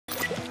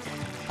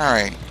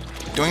Alright.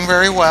 Doing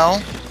very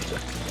well.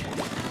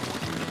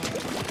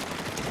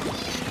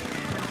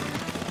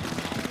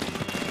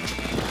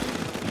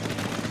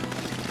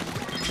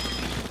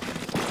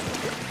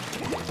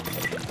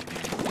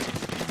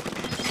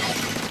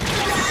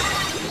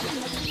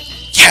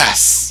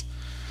 Yes!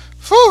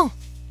 Whew!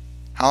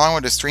 How long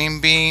would the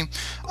stream be?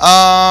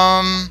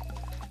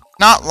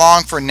 Not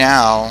long for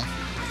now.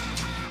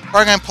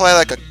 Probably gonna play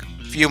like a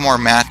few more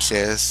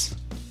matches.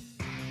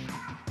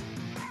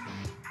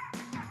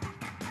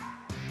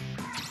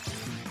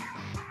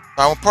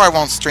 I probably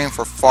won't stream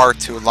for far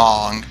too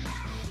long.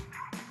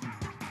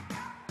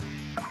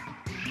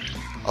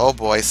 Oh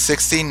boy,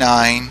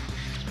 69.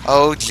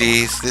 Oh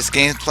geez, this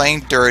game's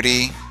playing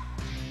dirty.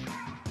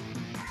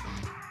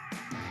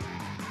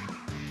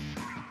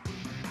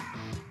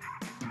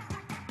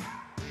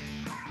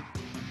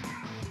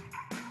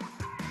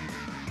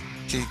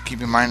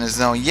 Keep in mind the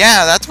zone.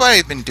 Yeah, that's what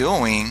I've been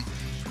doing.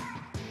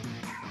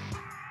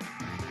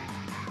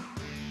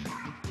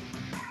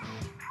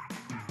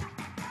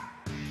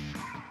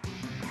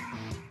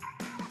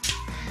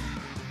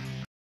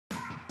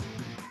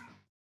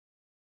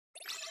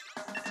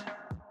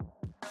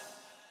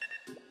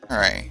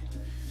 Alright.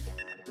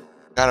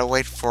 Gotta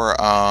wait for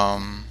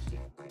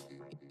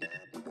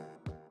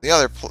the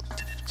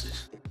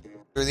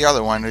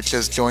other one to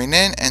just join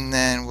in, and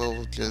then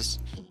we'll just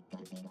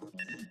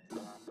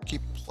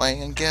keep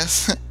playing, I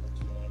guess,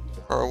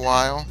 for a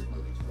while.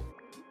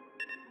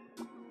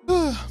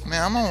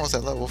 Man, I'm almost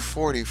at level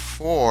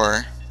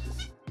 44.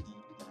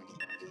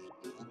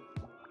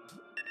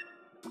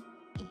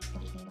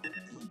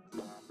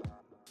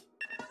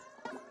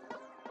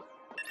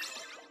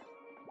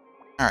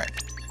 Alright.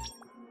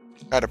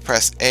 Gotta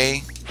press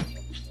A.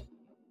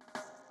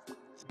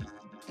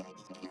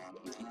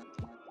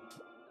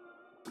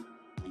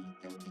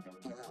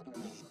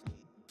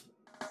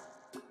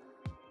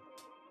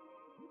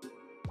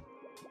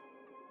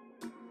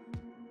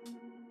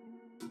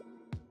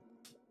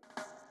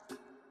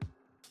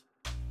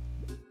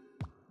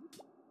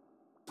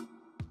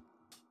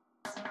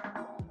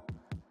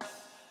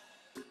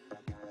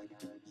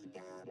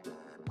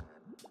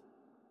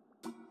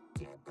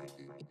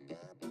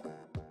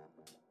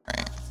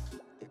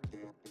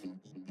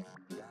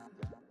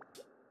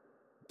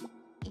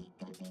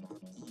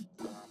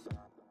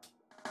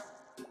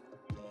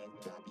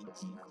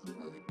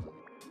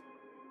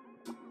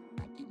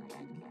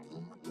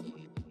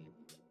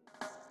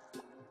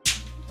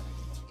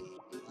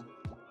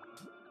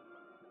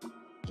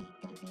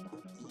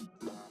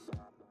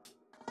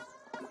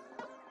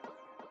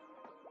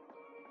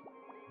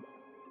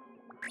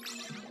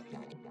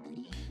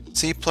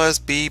 C plus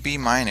B, B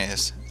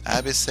minus.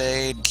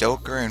 Abyssade,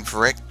 Joker, and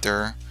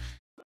Victor.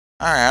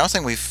 Alright, I don't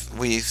think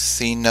we've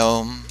seen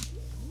them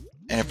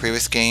in a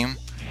previous game.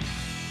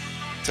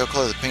 So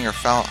close to ping your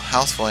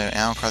house full and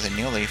Animal Crossing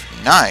New Leaf.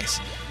 Nice!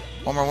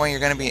 One more one, you're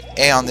gonna be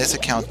A on this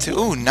account too.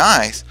 Ooh,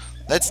 nice!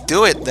 Let's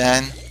do it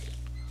then!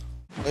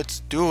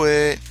 Let's do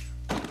it!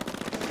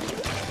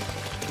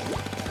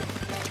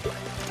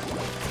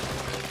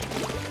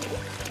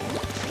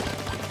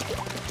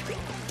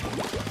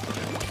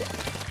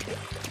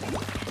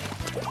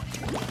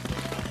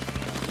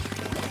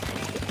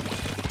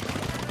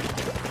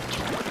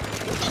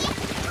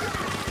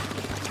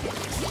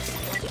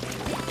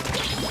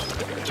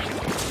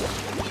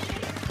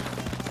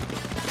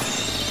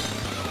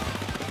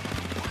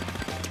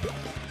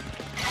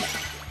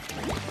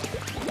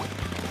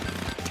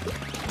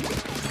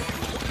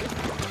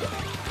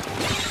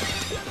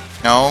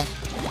 No.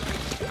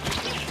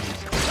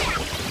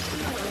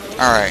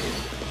 Alright.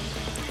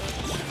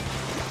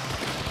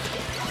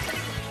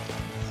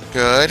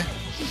 Good.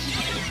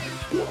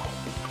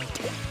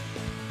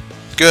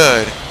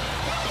 Good.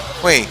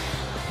 Wait.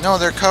 No,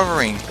 they're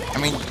covering. I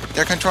mean,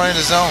 they're controlling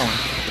the zone.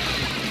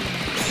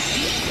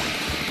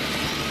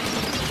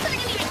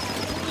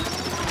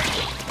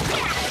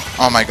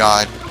 Oh my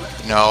god.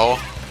 No.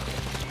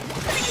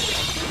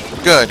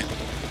 Good.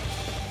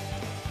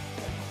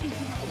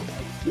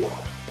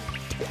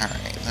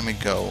 Alright, let me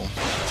go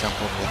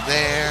jump over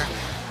there.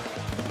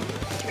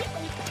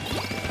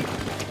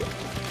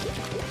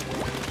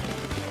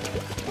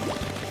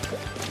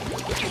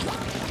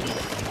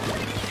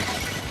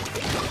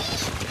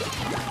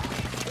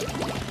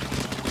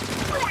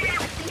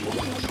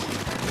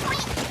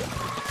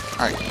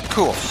 Alright,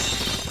 cool.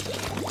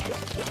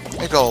 Let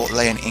me go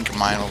lay an ink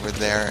mine over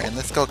there, and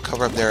let's go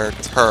cover up their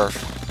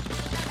turf.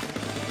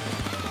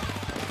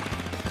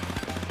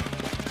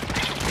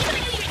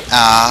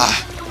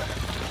 Ah.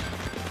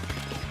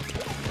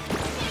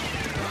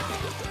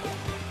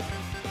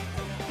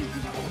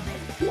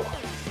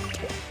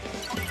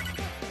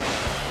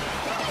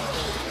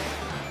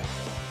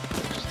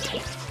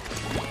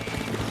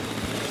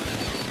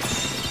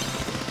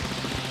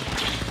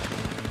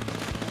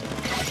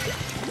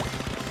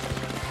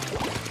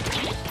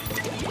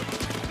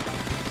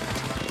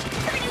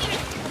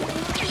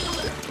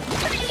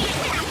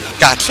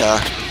 Gotcha. I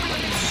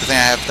think I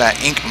have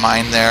that ink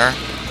mine there.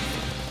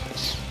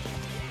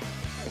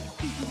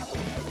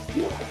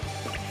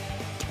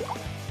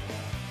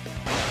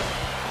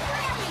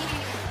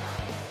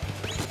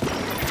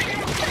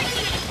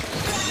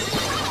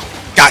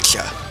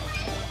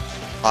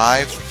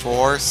 5,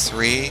 4,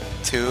 3,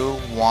 2,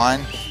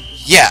 1.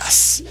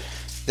 Yes!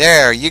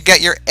 There, you get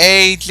your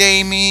A,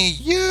 Jamie!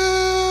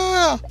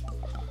 Yeah!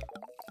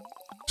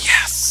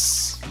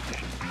 Yes!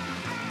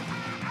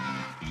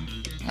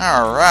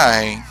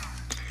 Alright.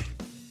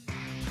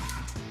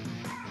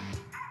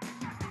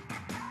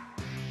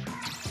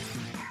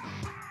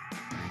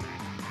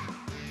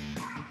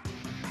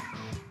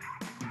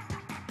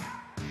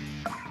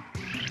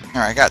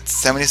 Alright, I got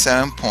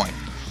 77 points.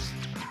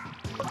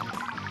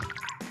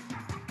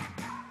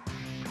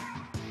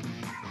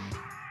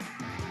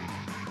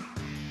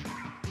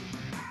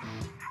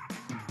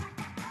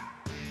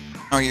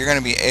 Oh, you're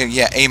gonna be A,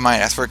 yeah, A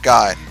minus.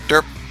 Forgot.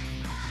 Derp.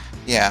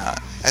 Yeah,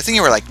 I think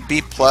you were like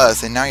B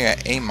plus, and now you're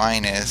at A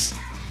minus.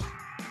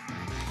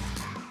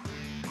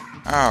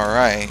 All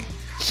right.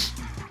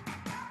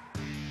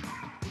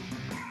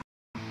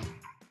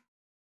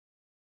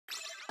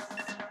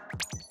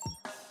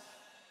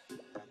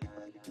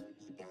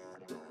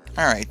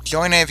 All right.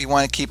 Join in if you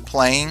want to keep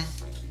playing.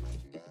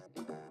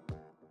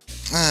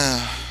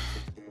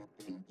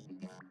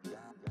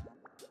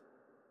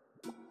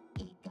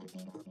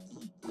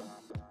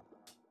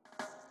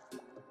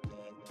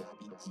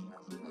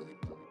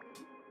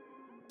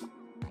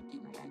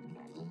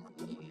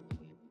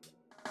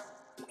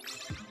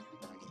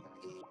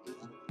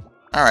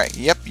 Alright,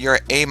 yep, you're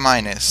A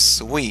minus.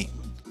 Sweet.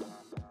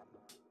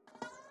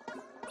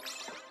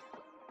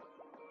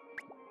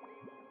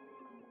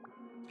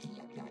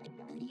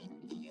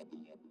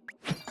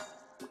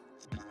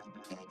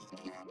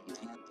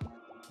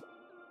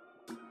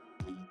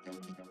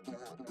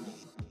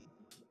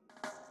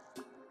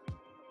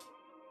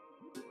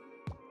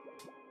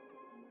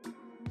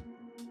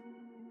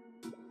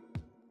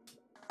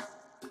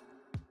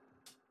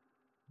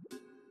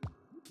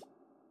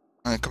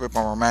 A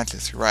couple more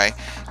matches, right?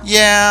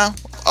 Yeah,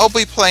 I'll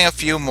be playing a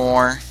few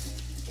more.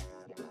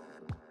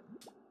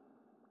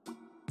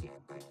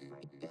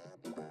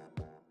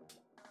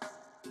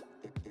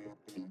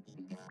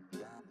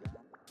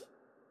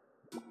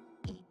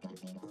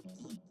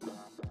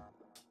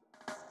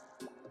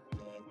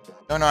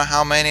 Don't know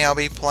how many I'll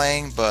be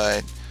playing,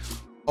 but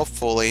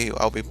hopefully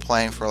I'll be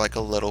playing for like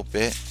a little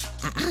bit.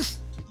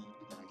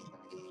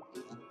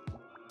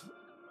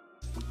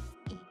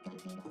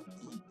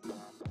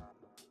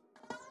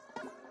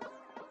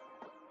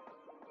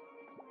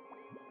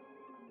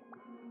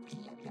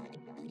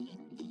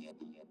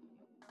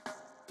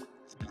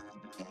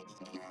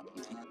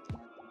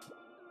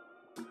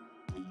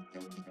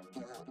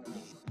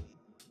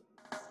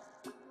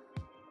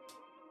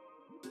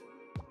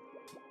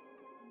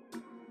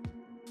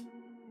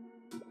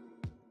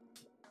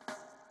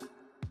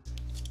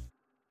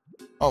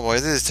 Oh boy,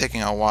 this is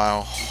taking a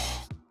while.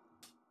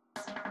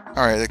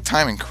 Alright, the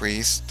time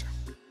increased.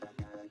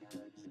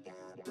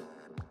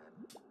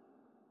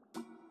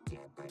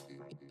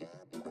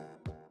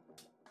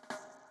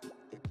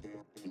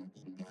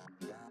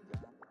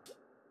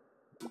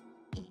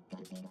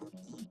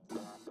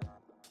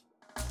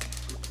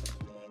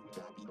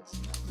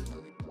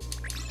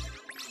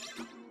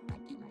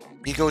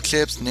 Ego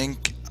chips,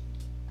 Nink.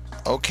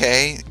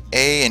 Okay,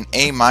 A and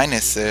A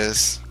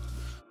minuses.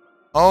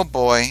 Oh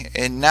boy,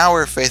 and now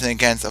we're facing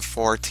against a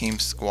 4-team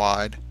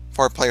squad.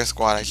 4-player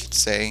squad, I should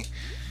say.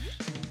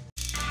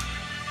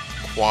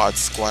 Quad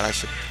squad, I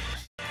should...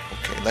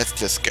 Okay, let's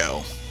just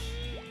go.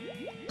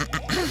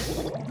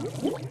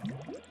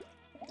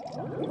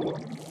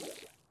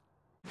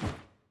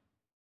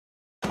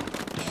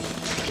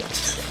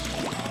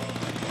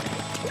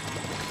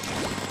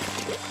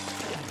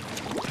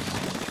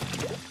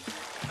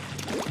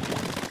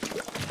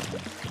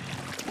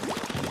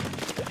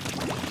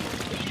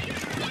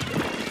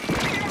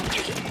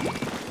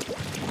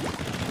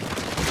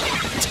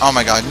 Oh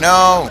my god,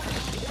 no!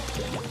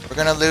 We're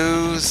gonna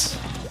lose.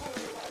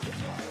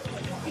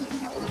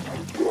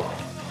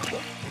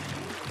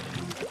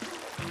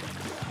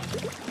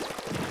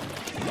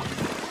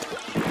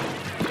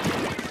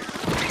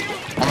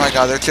 Oh my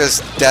god, they're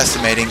just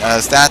decimating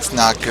us. That's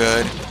not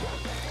good.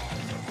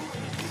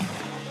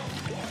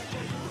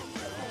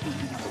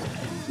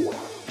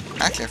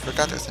 Actually, I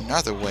forgot there's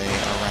another way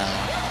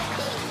around.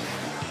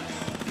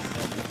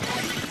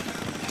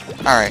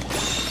 Alright.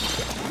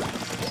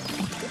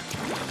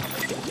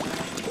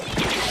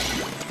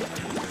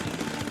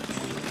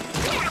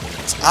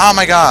 Oh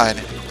my god!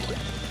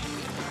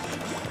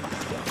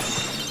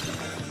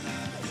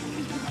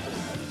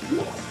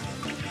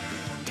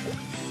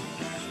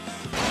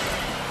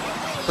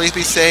 Please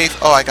be safe.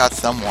 Oh, I got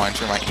someone.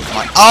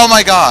 Oh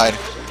my god!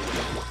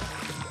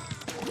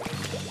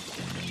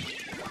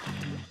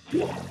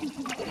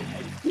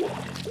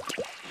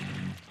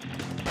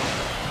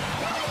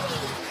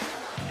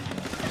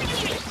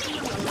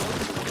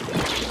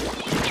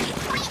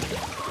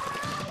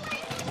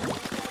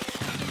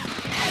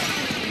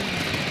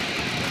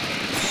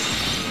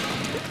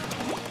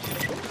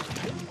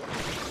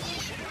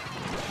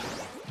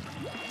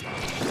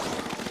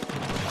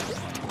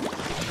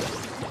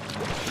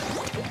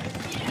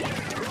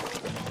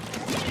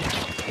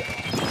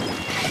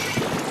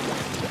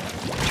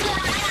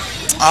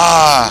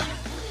 Ah!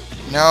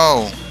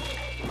 No!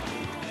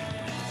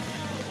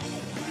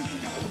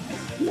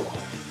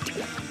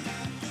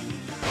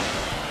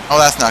 Oh,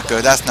 that's not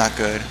good. That's not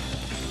good.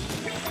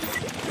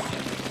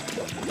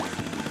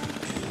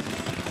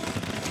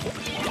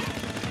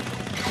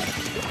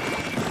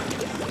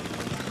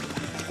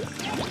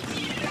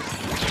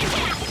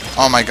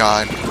 Oh my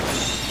god.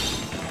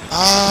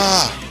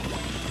 Ah!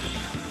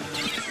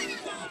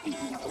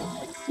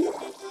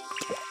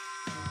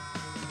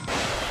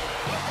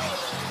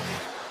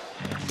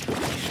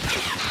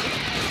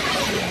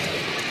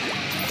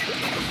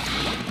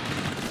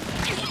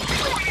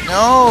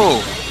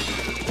 No!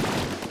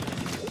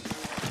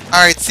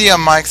 Alright, see ya,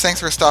 Mike. Thanks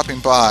for stopping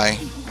by.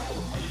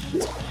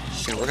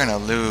 Shit, we're gonna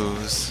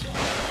lose.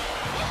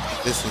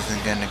 This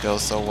isn't gonna go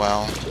so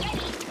well.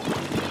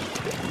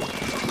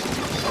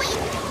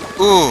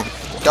 Ooh!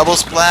 Double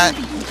splat?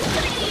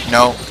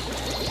 No.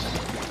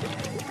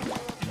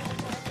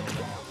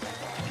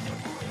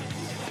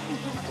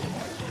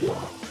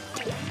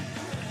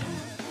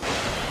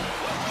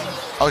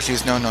 Oh,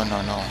 jeez. No, no,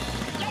 no, no.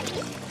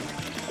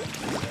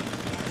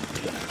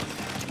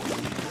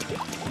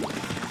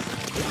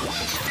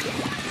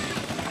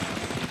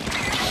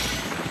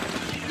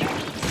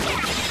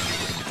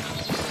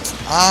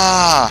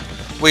 Ah!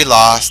 We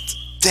lost.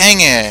 Dang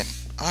it!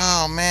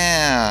 Oh,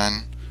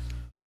 man.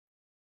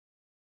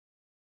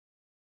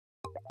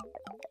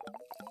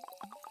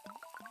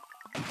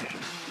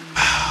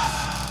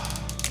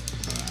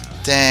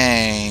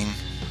 Dang.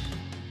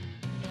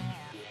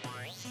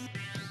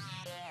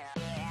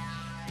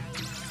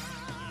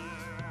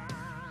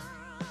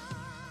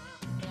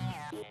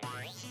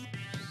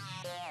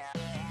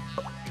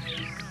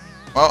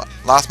 Well,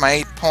 lost my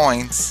 8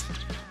 points.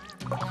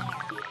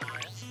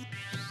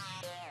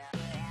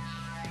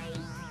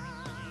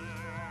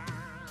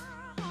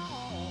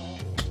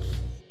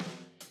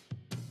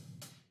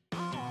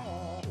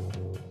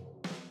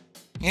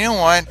 You know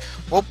what?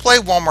 We'll play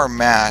one more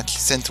match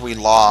since we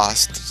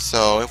lost.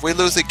 So if we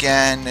lose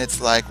again,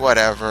 it's like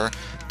whatever.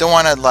 Don't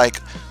want to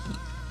like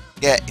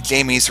get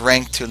Jamie's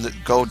rank to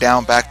go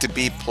down back to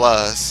B+.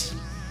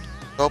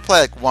 We'll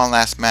play like one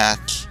last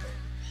match.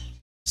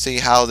 See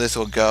how this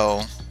will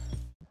go.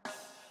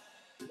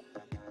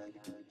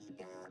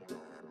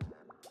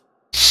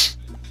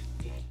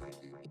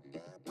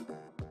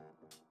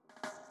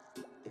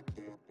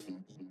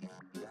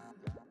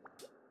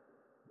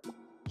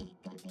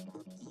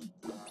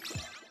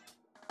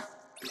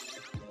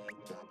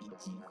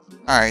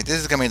 Alright, this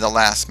is gonna be the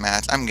last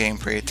match. I'm getting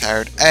pretty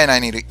tired, and I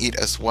need to eat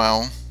as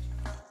well.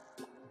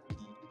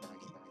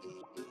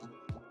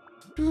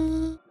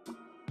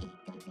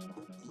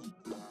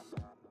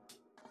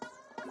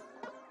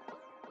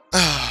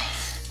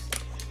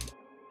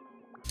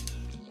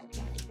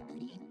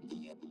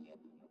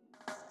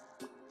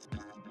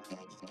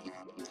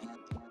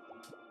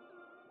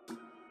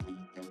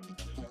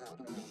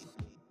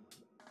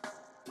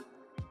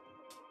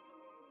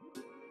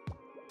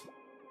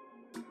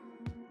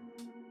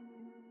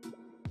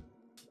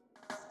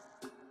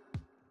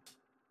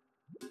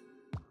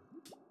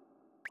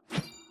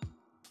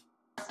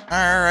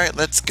 Alright,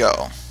 let's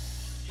go.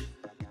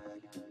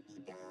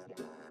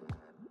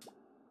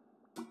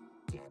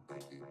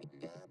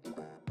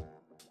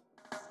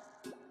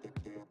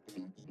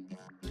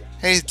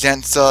 Hey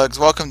Gent Suggs,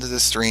 welcome to the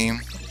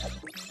stream.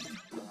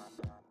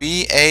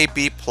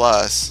 BAB+.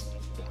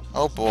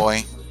 Oh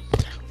boy.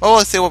 Well,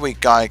 let's see what we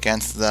got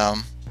against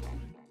them.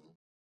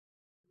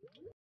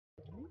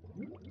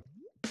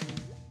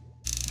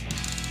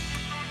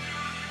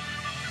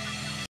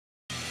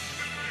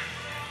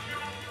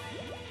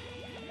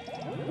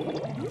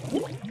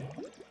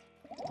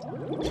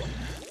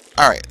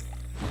 Alright,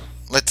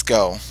 let's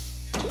go.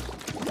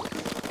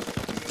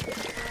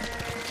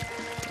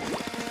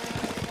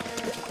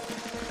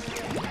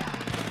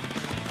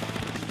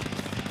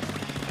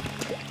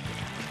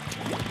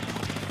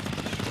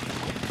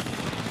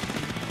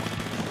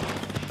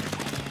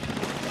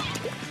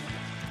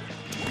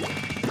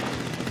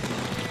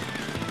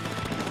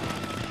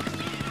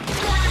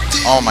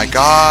 Oh my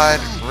god,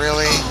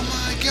 really?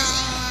 Oh my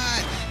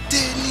god,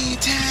 Disney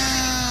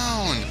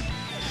Town!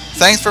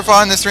 Thanks for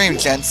following the stream,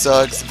 Gent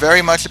Suggs.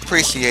 Very much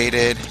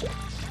appreciated.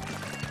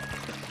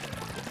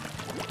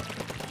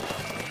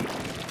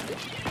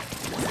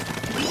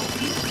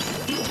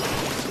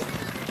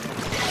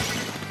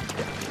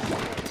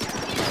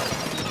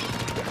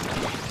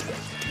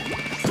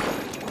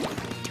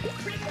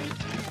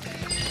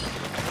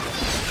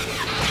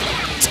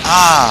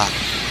 Ah!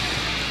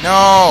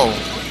 No!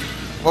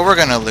 Well, we're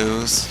gonna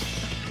lose.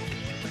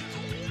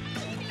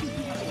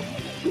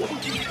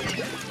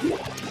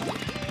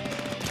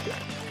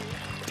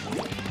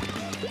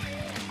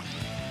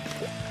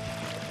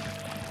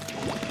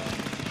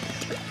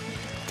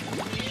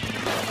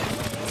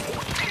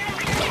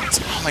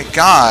 Oh my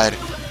god!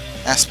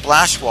 That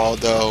splash wall,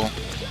 though.